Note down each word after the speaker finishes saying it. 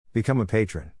Become a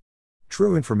patron.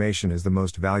 True information is the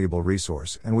most valuable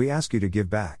resource, and we ask you to give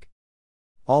back.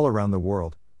 All around the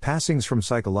world, passings from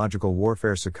psychological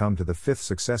warfare succumbed to the fifth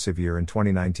successive year in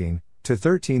 2019, to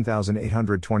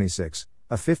 13,826,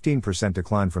 a 15%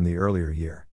 decline from the earlier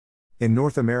year. In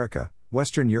North America,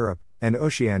 Western Europe, and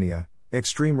Oceania,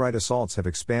 extreme right assaults have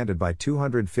expanded by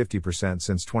 250%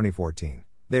 since 2014.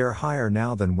 They are higher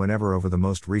now than whenever over the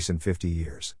most recent 50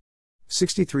 years.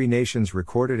 63 nations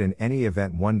recorded in any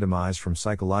event one demise from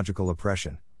psychological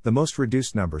oppression, the most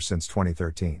reduced number since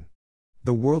 2013.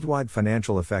 The worldwide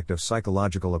financial effect of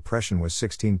psychological oppression was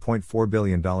 $16.4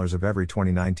 billion of every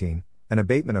 2019, an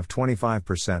abatement of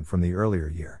 25% from the earlier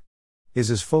year.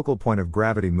 IS's focal point of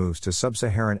gravity moves to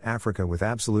sub-Saharan Africa, with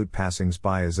absolute passings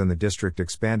by IS in the district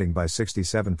expanding by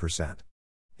 67%.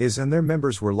 IS and their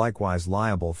members were likewise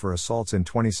liable for assaults in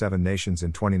 27 nations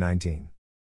in 2019.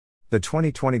 The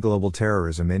 2020 Global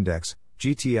Terrorism Index,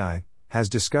 GTI, has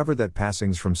discovered that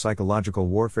passings from psychological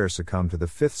warfare succumbed to the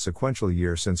fifth sequential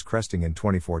year since cresting in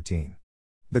 2014.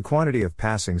 The quantity of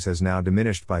passings has now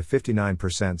diminished by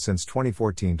 59% since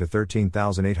 2014 to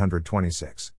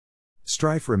 13,826.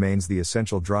 Strife remains the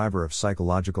essential driver of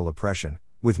psychological oppression,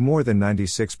 with more than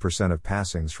 96% of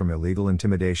passings from illegal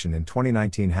intimidation in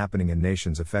 2019 happening in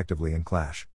nations effectively in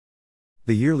clash.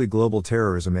 The yearly Global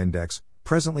Terrorism Index,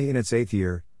 presently in its 8th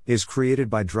year, is created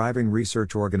by driving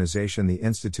research organization the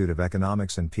Institute of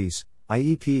Economics and Peace,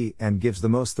 IEP, and gives the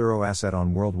most thorough assessment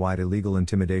on worldwide illegal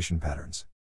intimidation patterns.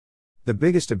 The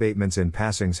biggest abatements in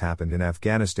passings happened in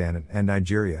Afghanistan and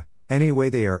Nigeria. Anyway,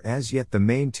 they are as yet the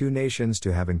main two nations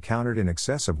to have encountered in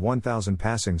excess of 1,000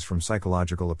 passings from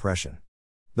psychological oppression.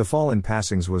 The fall in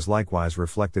passings was likewise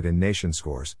reflected in nation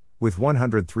scores, with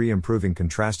 103 improving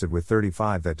contrasted with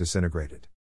 35 that disintegrated.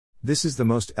 This is the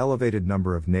most elevated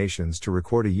number of nations to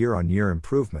record a year-on-year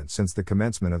improvement since the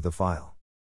commencement of the file.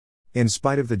 In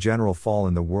spite of the general fall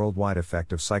in the worldwide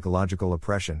effect of psychological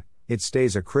oppression, it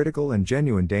stays a critical and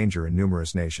genuine danger in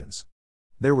numerous nations.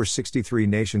 There were 63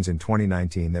 nations in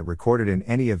 2019 that recorded in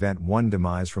any event one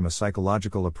demise from a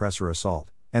psychological oppressor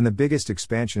assault, and the biggest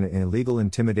expansion in illegal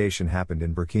intimidation happened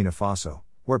in Burkina Faso,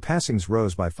 where passings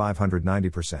rose by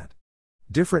 590%.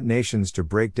 Different nations to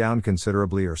break down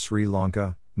considerably are Sri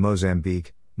Lanka,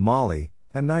 Mozambique, Mali,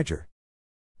 and Niger.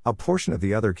 A portion of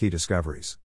the other key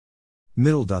discoveries.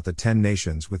 The 10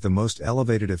 nations with the most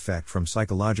elevated effect from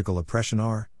psychological oppression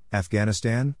are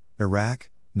Afghanistan, Iraq,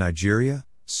 Nigeria,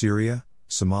 Syria,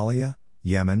 Somalia,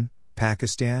 Yemen,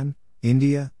 Pakistan,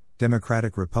 India,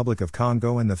 Democratic Republic of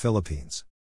Congo, and the Philippines.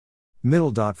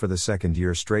 For the second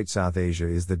year straight, South Asia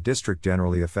is the district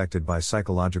generally affected by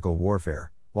psychological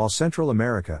warfare, while Central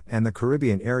America and the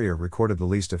Caribbean area recorded the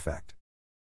least effect.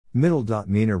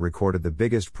 MENA recorded the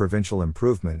biggest provincial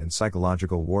improvement in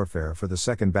psychological warfare for the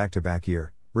second back-to-back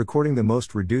year, recording the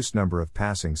most reduced number of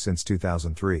passings since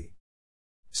 2003.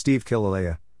 Steve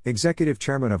Killalea, executive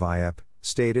chairman of IEP,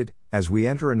 stated, "As we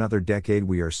enter another decade,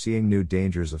 we are seeing new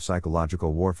dangers of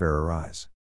psychological warfare arise.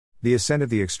 The ascent of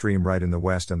the extreme right in the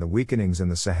West and the weakenings in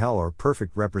the Sahel are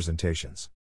perfect representations.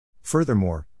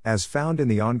 Furthermore, as found in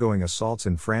the ongoing assaults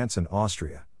in France and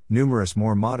Austria, numerous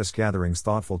more modest gatherings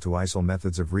thoughtful to ISIL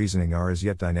methods of reasoning are as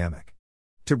yet dynamic.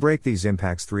 To break these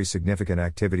impacts, three significant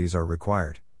activities are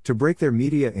required: to break their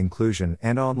media inclusion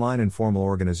and online informal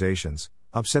organizations,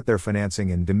 upset their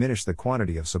financing, and diminish the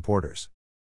quantity of supporters."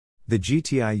 The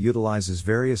GTI utilizes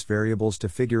various variables to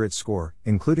figure its score,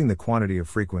 including the quantity of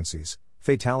frequencies,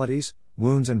 fatalities,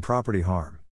 wounds, and property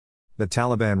harm. The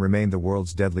Taliban remained the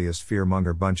world's deadliest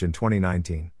fearmonger bunch in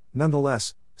 2019.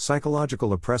 Nonetheless,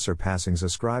 psychological oppressor passings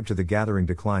ascribed to the gathering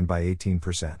declined by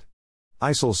 18%.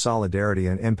 ISIL's solidarity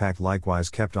and impact likewise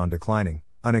kept on declining.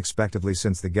 Unexpectedly,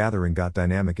 since the gathering got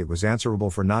dynamic, it was answerable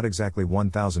for not exactly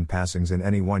 1,000 passings in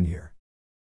any one year.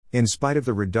 In spite of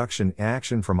the reduction in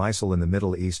action from ISIL in the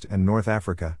Middle East and North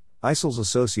Africa, ISIL's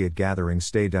associate gatherings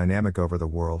stay dynamic over the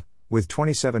world, with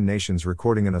 27 nations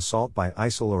recording an assault by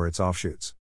ISIL or its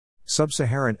offshoots.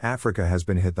 Sub-Saharan Africa has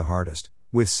been hit the hardest,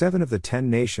 with 7 of the 10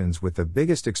 nations with the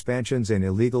biggest expansions in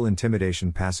illegal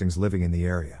intimidation passings living in the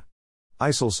area.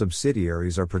 ISIL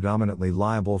subsidiaries are predominantly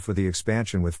liable for the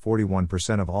expansion, with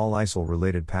 41% of all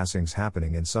ISIL-related passings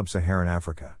happening in Sub-Saharan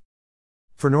Africa.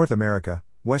 For North America,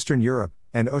 Western Europe,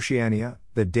 and Oceania,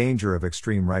 the danger of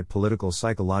extreme right political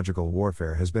psychological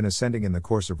warfare has been ascending in the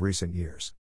course of recent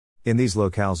years. In these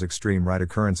locales, extreme right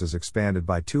occurrences expanded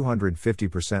by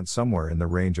 250% somewhere in the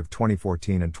range of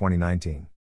 2014 and 2019.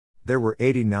 There were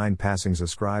 89 passings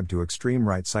ascribed to extreme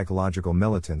right psychological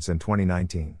militants in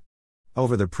 2019.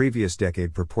 Over the previous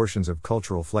decade, proportions of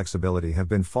cultural flexibility have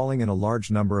been falling in a large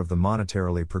number of the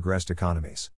monetarily progressed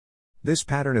economies. This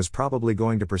pattern is probably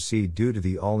going to proceed due to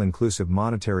the all-inclusive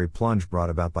monetary plunge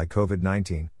brought about by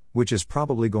COVID-19, which is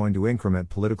probably going to increment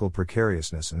political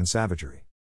precariousness and savagery.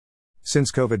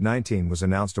 Since COVID-19 was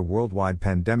announced a worldwide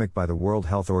pandemic by the World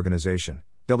Health Organization,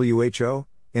 WHO,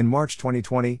 in March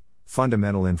 2020,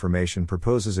 Fundamental Information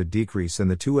proposes a decrease in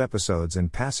the 2 episodes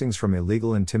and passings from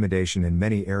illegal intimidation in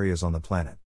many areas on the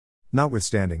planet.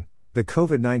 Notwithstanding, the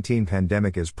COVID-19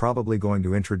 pandemic is probably going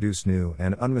to introduce new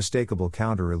and unmistakable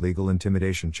counter-illegal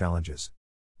intimidation challenges.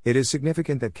 It is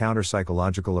significant that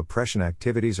counter-psychological oppression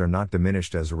activities are not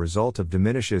diminished as a result of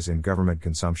diminishes in government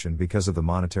consumption because of the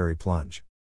monetary plunge.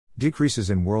 Decreases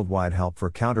in worldwide help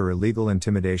for counter-illegal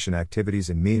intimidation activities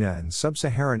in MENA and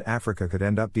Sub-Saharan Africa could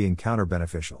end up being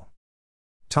counter-beneficial.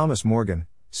 Thomas Morgan,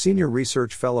 Senior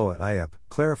Research Fellow at IEP,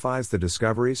 clarifies the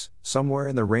discoveries, somewhere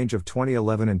in the range of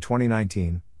 2011 and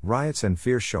 2019, riots and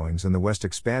fierce showings in the West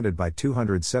expanded by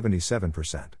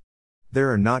 277%.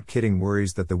 There are not kidding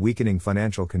worries that the weakening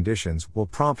financial conditions will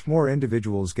prompt more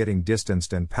individuals getting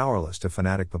distanced and powerless to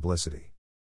fanatic publicity.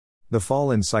 The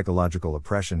fall in psychological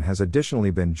oppression has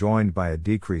additionally been joined by a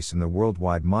decrease in the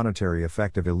worldwide monetary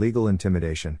effect of illegal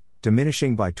intimidation,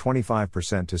 diminishing by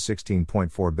 25% to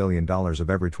 $16.4 billion of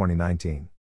every 2019.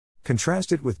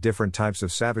 Contrasted with different types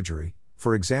of savagery,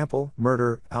 for example,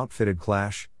 murder, outfitted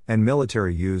clash, and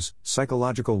military use,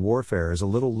 psychological warfare is a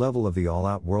little level of the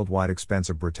all-out worldwide expense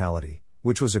of brutality,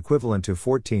 which was equivalent to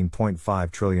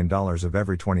 $14.5 trillion of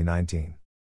every 2019.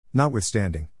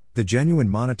 Notwithstanding, the genuine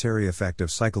monetary effect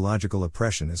of psychological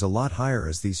oppression is a lot higher,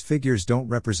 as these figures don't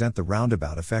represent the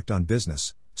roundabout effect on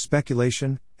business,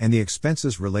 speculation, and the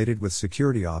expenses related with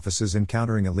security offices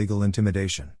encountering illegal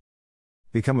intimidation.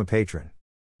 Become a patron.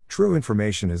 True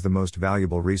information is the most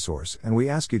valuable resource, and we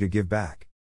ask you to give back.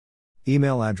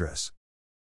 Email address.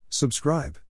 Subscribe.